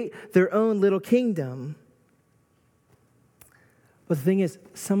create their own little kingdom. But the thing is,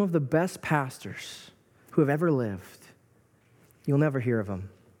 some of the best pastors who have ever lived, you'll never hear of them.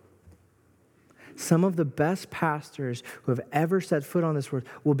 Some of the best pastors who have ever set foot on this earth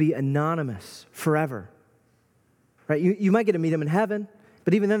will be anonymous forever. Right? You might get to meet them in heaven.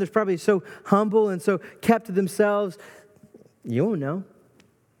 But even then, they're probably so humble and so kept to themselves, you won't know.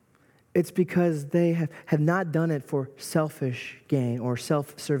 It's because they have not done it for selfish gain or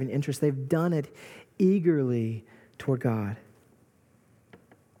self-serving interest. They've done it eagerly toward God.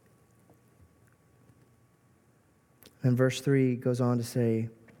 And verse 3 goes to say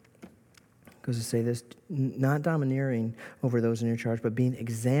this, not domineering over those in your charge, but being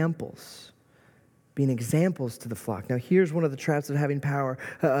examples to the flock. Now, here's one of the traps of having power,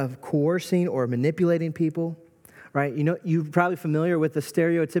 of coercing or manipulating people, right? You know, you're probably familiar with the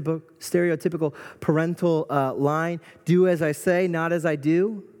stereotypical parental line, do as I say, not as I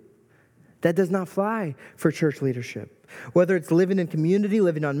do. That does not fly for church leadership. Whether it's living in community,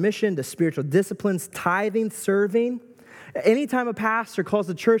 living on mission, the spiritual disciplines, tithing, serving, anytime a pastor calls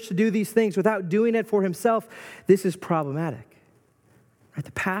the church to do these things without doing it for himself, this is problematic. Right?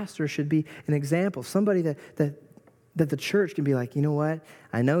 The pastor should be an example, somebody that the church can be like, you know what?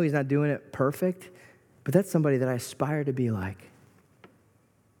 I know he's not doing it perfect, but that's somebody that I aspire to be like.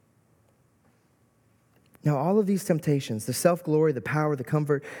 Now, all of these temptations, the self-glory, the power, the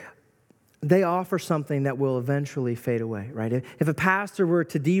comfort, they offer something that will eventually fade away, right? If a pastor were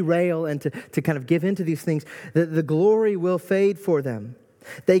to derail and to kind of give into these things, the glory will fade for them.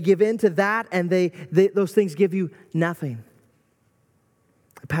 They give into that, and those things give you nothing.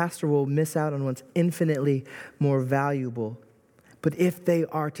 A pastor will miss out on what's infinitely more valuable. But if they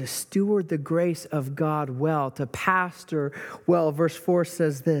are to steward the grace of God well, to pastor well, verse 4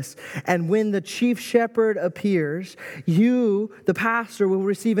 says this, and when the chief shepherd appears, you, the pastor, will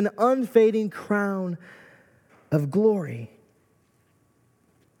receive an unfading crown of glory.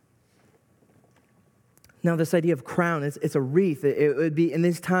 Now, this idea of crown, it's a wreath. It would be, in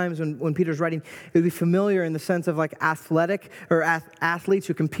these times when Peter's writing, it would be familiar in the sense of like athletic or athletes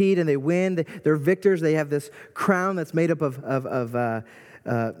who compete and they win. They're victors. They have this crown that's made up of I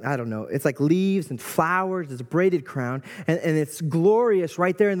don't know, it's like leaves and flowers. It's a braided crown. And it's glorious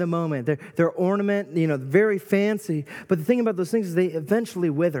right there in the moment. They're ornament, very fancy. But the thing about those things is they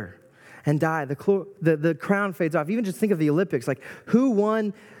eventually wither and die. The crown fades off. Even just think of the Olympics. Like, who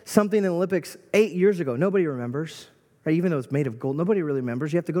won something in the Olympics 8 years ago? Nobody remembers. Right? Even though it's made of gold, nobody really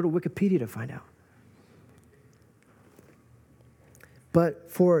remembers. You have to go to Wikipedia to find out. But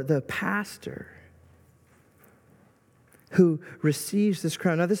for the pastor who receives this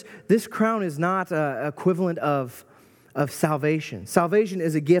crown, now this crown is not equivalent of salvation. Salvation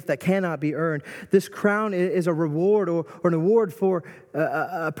is a gift that cannot be earned. This crown is a reward or an award for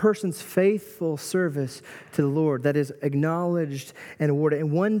a person's faithful service to the Lord that is acknowledged and awarded.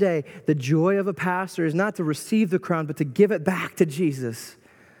 And one day, the joy of a pastor is not to receive the crown, but to give it back to Jesus.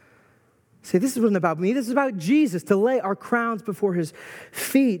 See, this wasn't about me. This is about Jesus, to lay our crowns before his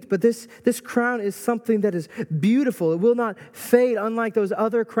feet. But this crown is something that is beautiful. It will not fade, unlike those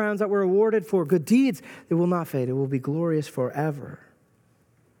other crowns that were awarded for good deeds. It will not fade. It will be glorious forever.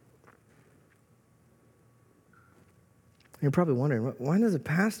 You're probably wondering, why does a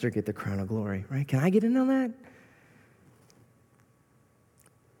pastor get the crown of glory, right? Can I get in on that?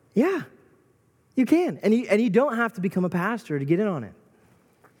 Yeah, you can. And you don't have to become a pastor to get in on it.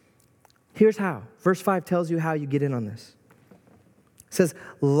 Here's how. Verse 5 tells you how you get in on this. It says,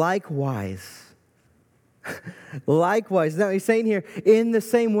 likewise. Likewise. Now he's saying here, in the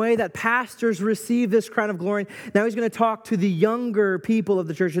same way that pastors receive this crown of glory, now he's going to talk to the younger people of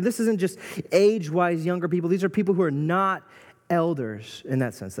the church. And this isn't just age-wise younger people. These are people who are not elders in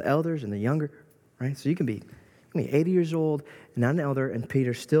that sense. The elders and the younger, right? So you can be 80 years old, not an elder, and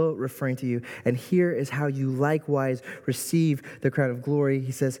Peter's still referring to you. And here is how you likewise receive the crown of glory.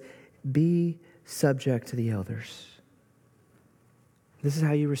 He says, be subject to the elders. This is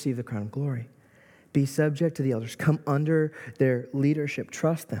how you receive the crown of glory. Be subject to the elders. Come under their leadership.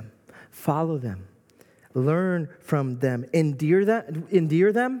 Trust them. Follow them. Learn from them. Endear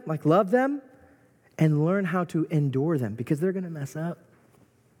them, like love them, and learn how to endure them, because they're going to mess up.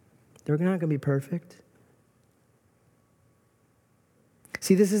 They're not going to be perfect.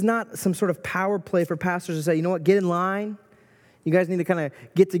 See, this is not some sort of power play for pastors to say, you know what, get in line. You guys need to kind of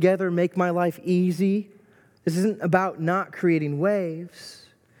get together, make my life easy. This isn't about not creating waves.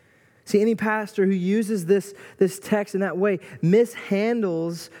 See, any pastor who uses this text in that way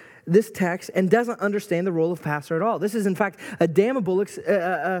mishandles this text and doesn't understand the role of pastor at all. This is, in fact, a damnable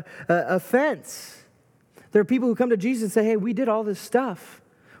offense. There are people who come to Jesus and say, hey, we did all this stuff.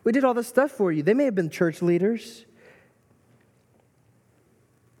 We did all this stuff for you. They may have been church leaders.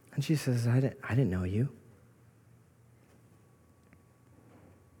 And Jesus says, I didn't know you.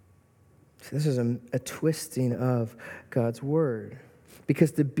 So this is a twisting of God's word.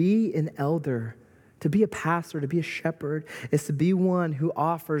 Because to be an elder, to be a pastor, to be a shepherd, is to be one who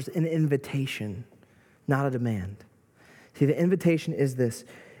offers an invitation, not a demand. See, the invitation is this.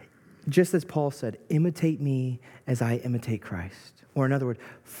 Just as Paul said, imitate me as I imitate Christ. Or in other words,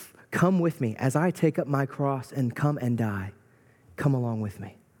 come with me as I take up my cross and come and die. Come along with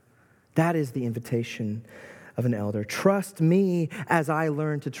me. That is the invitation of an elder. Trust me as I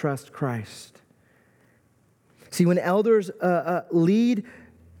learn to trust Christ. See, when elders lead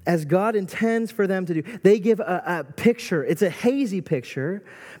as God intends for them to do, they give a picture. It's a hazy picture,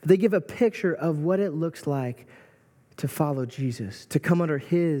 but they give a picture of what it looks like to follow Jesus, to come under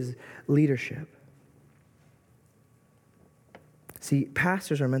his leadership. See,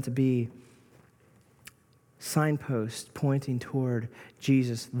 pastors are meant to be signposts pointing toward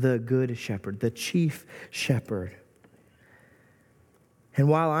Jesus, the good shepherd, the chief shepherd. And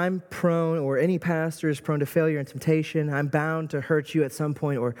while I'm prone, or any pastor is prone to failure and temptation, I'm bound to hurt you at some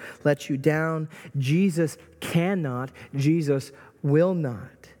point or let you down, Jesus cannot, Jesus will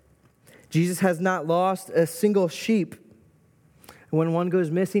not. Jesus has not lost a single sheep. When one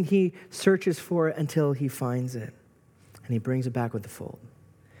goes missing, he searches for it until he finds it, and he brings it back with the fold.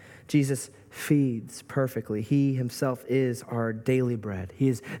 Jesus feeds perfectly. He himself is our daily bread. He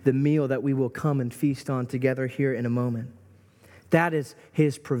is the meal that we will come and feast on together here in a moment. That is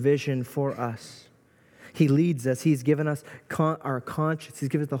his provision for us. He leads us. He's given us our conscience. He's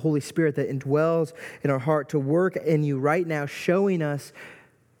given us the Holy Spirit that indwells in our heart to work in you right now, showing us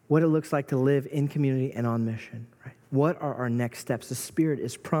what it looks like to live in community and on mission. Right? What are our next steps? The Spirit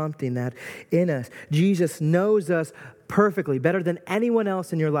is prompting that in us. Jesus knows us perfectly, better than anyone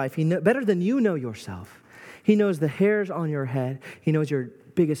else in your life. Better than you know yourself. He knows the hairs on your head. He knows your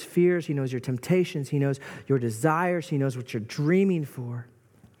biggest fears. He knows your temptations. He knows your desires. He knows what you're dreaming for.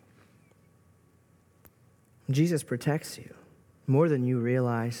 Jesus protects you more than you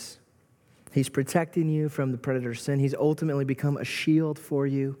realize. He's protecting you from the predator's sin. He's ultimately become a shield for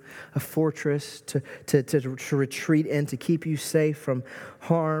you, a fortress to retreat in, to keep you safe from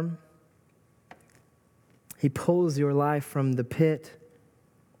harm. He pulls your life from the pit.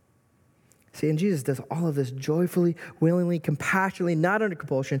 See, and Jesus does all of this joyfully, willingly, compassionately, not under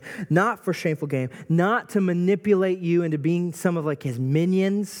compulsion, not for shameful gain, not to manipulate you into being some of like his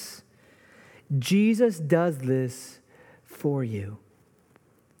minions. Jesus does this for you.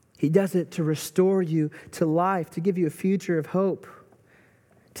 He does it to restore you to life, to give you a future of hope,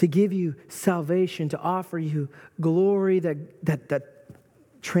 to give you salvation, to offer you glory that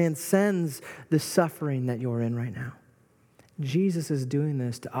transcends the suffering that you're in right now. Jesus is doing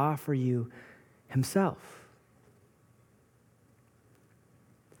this to offer you himself.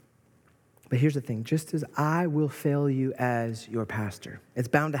 But here's the thing, just as I will fail you as your pastor, it's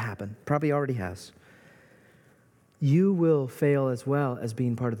bound to happen, probably already has, you will fail as well as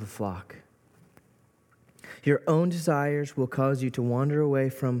being part of the flock. Your own desires will cause you to wander away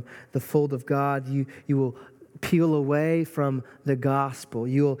from the fold of God. You will peel away from the gospel.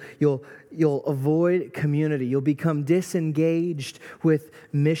 You'll avoid community. You'll become disengaged with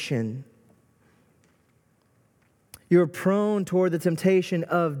mission. You're prone toward the temptation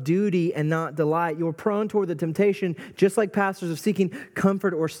of duty and not delight. You're prone toward the temptation, just like pastors, of seeking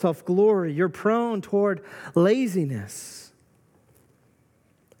comfort or self-glory. You're prone toward laziness.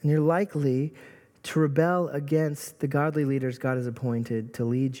 And you're likely to rebel against the godly leaders God has appointed to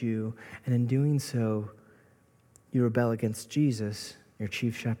lead you. And in doing so, you rebel against Jesus, your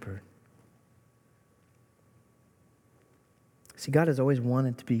chief shepherd. See, God has always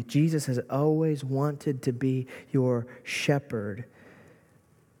wanted to be, Jesus has always wanted to be your shepherd.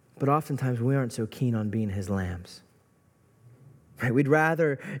 But oftentimes we aren't so keen on being his lambs. Right? We'd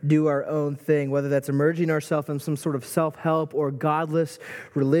rather do our own thing, whether that's immersing ourselves in some sort of self-help or godless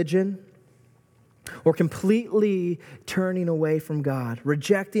religion, or completely turning away from God,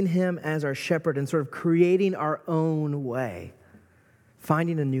 rejecting him as our shepherd and sort of creating our own way,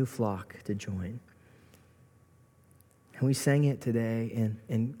 finding a new flock to join. And we sang it today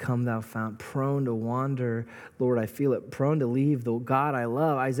in Come Thou Fount, prone to wander, Lord, I feel it, prone to leave the God I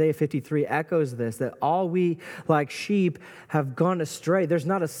love. Isaiah 53 echoes this, that all we like sheep have gone astray. There's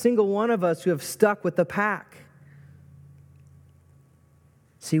not a single one of us who have stuck with the pack.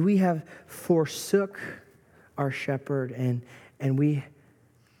 See, we have forsook our shepherd, and we,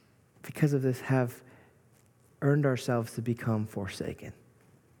 because of this, have earned ourselves to become forsaken.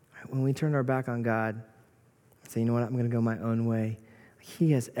 When we turn our back on God, and say, you know what, I'm going to go my own way,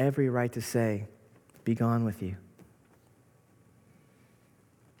 he has every right to say, be gone with you.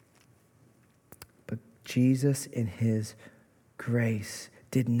 But Jesus, in his grace,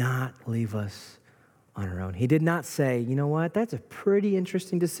 did not leave us on our own. He did not say, you know what, that's a pretty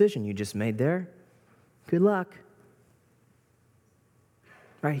interesting decision you just made there. Good luck.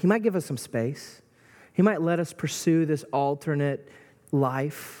 Right? He might give us some space. He might let us pursue this alternate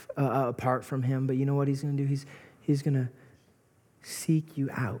life apart from him. But you know what he's going to do? He's going to seek you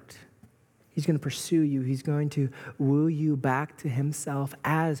out. He's going to pursue you. He's going to woo you back to himself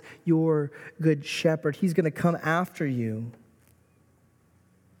as your good shepherd. He's going to come after you.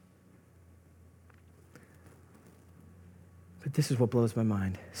 But this is what blows my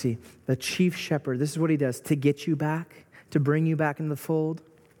mind. See, the chief shepherd, this is what he does to get you back, to bring you back into the fold.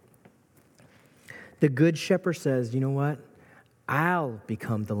 The good shepherd says, you know what? I'll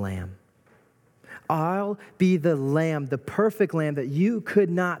become the lamb. I'll be the lamb, the perfect lamb that you could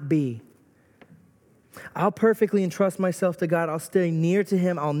not be. I'll perfectly entrust myself to God. I'll stay near to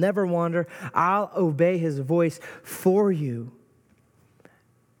him. I'll never wander. I'll obey his voice for you.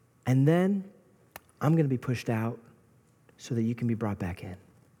 And then I'm going to be pushed out so that you can be brought back in.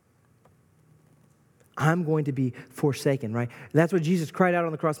 I'm going to be forsaken, right? That's what Jesus cried out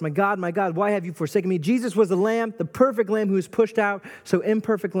on the cross. My God, why have you forsaken me? Jesus was the lamb, the perfect lamb who was pushed out so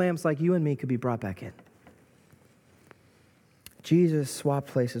imperfect lambs like you and me could be brought back in. Jesus swapped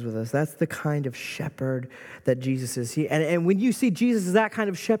places with us. That's the kind of shepherd that Jesus is. And when you see Jesus as that kind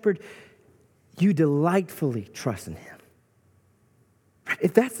of shepherd, you delightfully trust in him.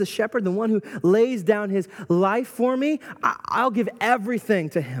 If that's the shepherd, the one who lays down his life for me, I'll give everything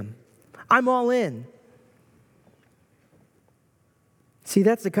to him. I'm all in. See,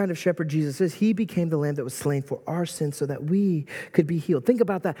 that's the kind of shepherd Jesus is. He became the lamb that was slain for our sins so that we could be healed. Think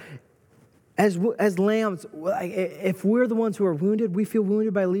about that. As lambs, if we're the ones who are wounded, we feel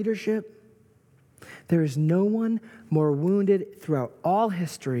wounded by leadership. There is no one more wounded throughout all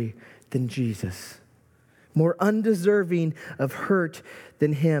history than Jesus. More undeserving of hurt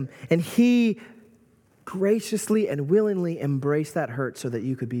than him. And he graciously and willingly embraced that hurt so that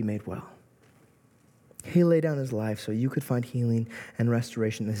you could be made well. He laid down his life so you could find healing and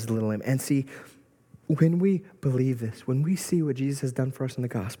restoration in his little lamb. And see, when we believe this, when we see what Jesus has done for us in the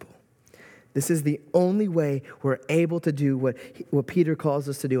gospel, this is the only way we're able to do what Peter calls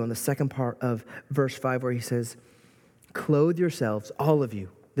us to do on the second part of verse 5, where he says, clothe yourselves, all of you.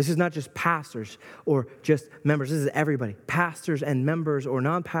 This is not just pastors or just members. This is everybody. Pastors and members or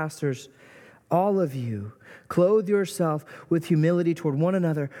non-pastors, all of you, clothe yourself with humility toward one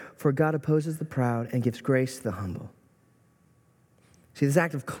another, for God opposes the proud and gives grace to the humble. See, this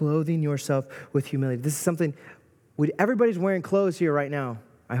act of clothing yourself with humility, this is something, everybody's wearing clothes here right now,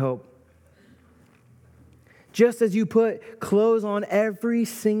 I hope. Just as you put clothes on every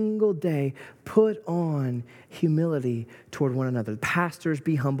single day, put on humility toward one another. Pastors,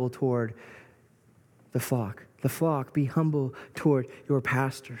 be humble toward the flock. The flock, be humble toward your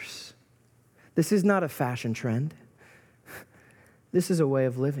pastors. This is not a fashion trend. This is a way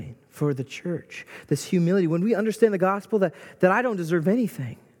of living for the church. This humility. When we understand the gospel that I don't deserve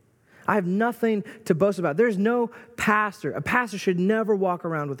anything. I have nothing to boast about. There's no pastor. A pastor should never walk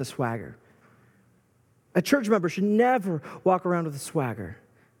around with a swagger. A church member should never walk around with a swagger.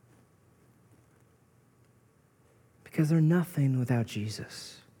 Because they're nothing without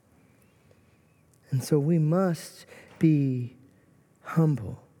Jesus. And so we must be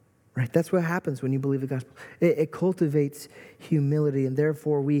humble, right? That's what happens when you believe the gospel. It cultivates humility, and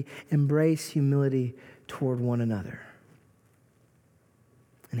therefore we embrace humility toward one another.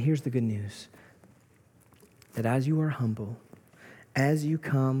 And here's the good news, that as you are humble, as you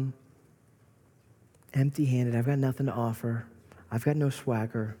come empty-handed, I've got nothing to offer, I've got no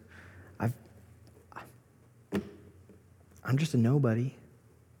swagger, I'm just a nobody.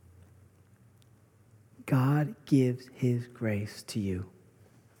 God gives his grace to you.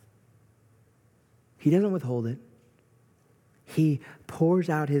 He doesn't withhold it. He pours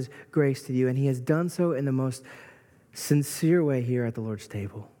out his grace to you, and he has done so in the most sincere way here at the Lord's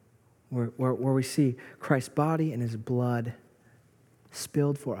table, where we see Christ's body and his blood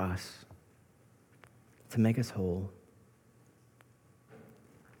spilled for us to make us whole.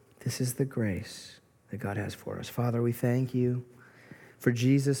 This is the grace that God has for us. Father, we thank you for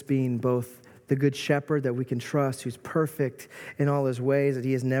Jesus being both the good shepherd that we can trust, who's perfect in all his ways, that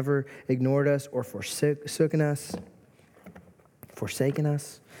he has never ignored us or forsaken us.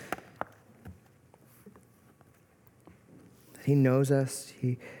 That he knows us,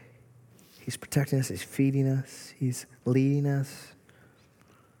 he's protecting us, he's feeding us, he's leading us.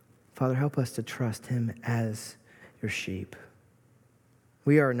 Father, help us to trust him as your sheep.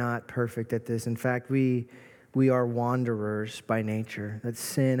 We are not perfect at this. In fact, we are wanderers by nature. That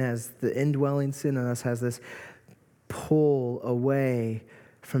sin has, the indwelling sin in us has this pull away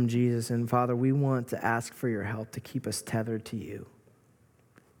from Jesus. And Father, we want to ask for your help to keep us tethered to you.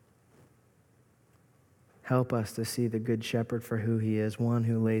 Help us to see the good shepherd for who he is, one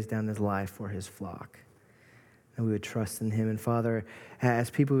who lays down his life for his flock. And we would trust in him. And Father,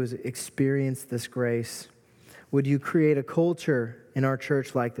 as people who have experienced this grace, would you create a culture in our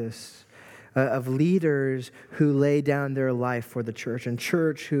church like this, of leaders who lay down their life for the church, and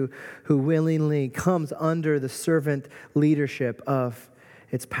church who willingly comes under the servant leadership of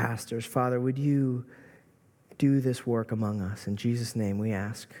its pastors. Father, would you do this work among us? In Jesus' name we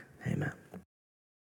ask, amen.